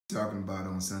talking about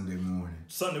on Sunday morning?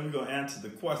 Sunday, we're going to answer the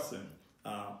question.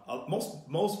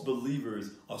 Most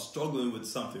believers are struggling with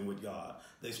something with God.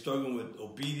 They're struggling with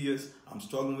obedience. I'm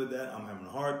struggling with that. I'm having a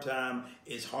hard time.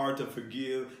 It's hard to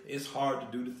forgive. It's hard to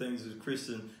do the things as a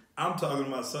Christian. I'm talking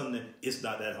about Sunday. It's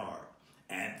not that hard.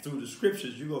 And through the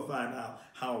scriptures, you're going to find out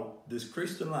how this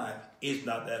Christian life is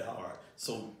not that hard.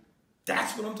 So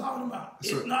that's what I'm talking about.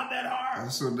 It's not that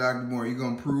hard. So, Dr. Moore, you're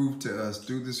going to prove to us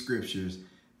through the scriptures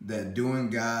that doing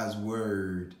God's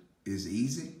word is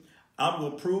easy? I'm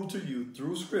going to prove to you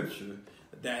through scripture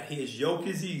that his yoke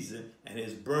is easy and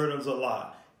his burdens are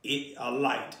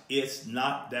light. It's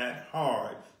not that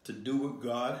hard to do what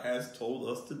God has told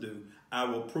us to do. I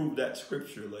will prove that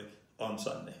scripturally on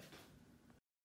Sunday.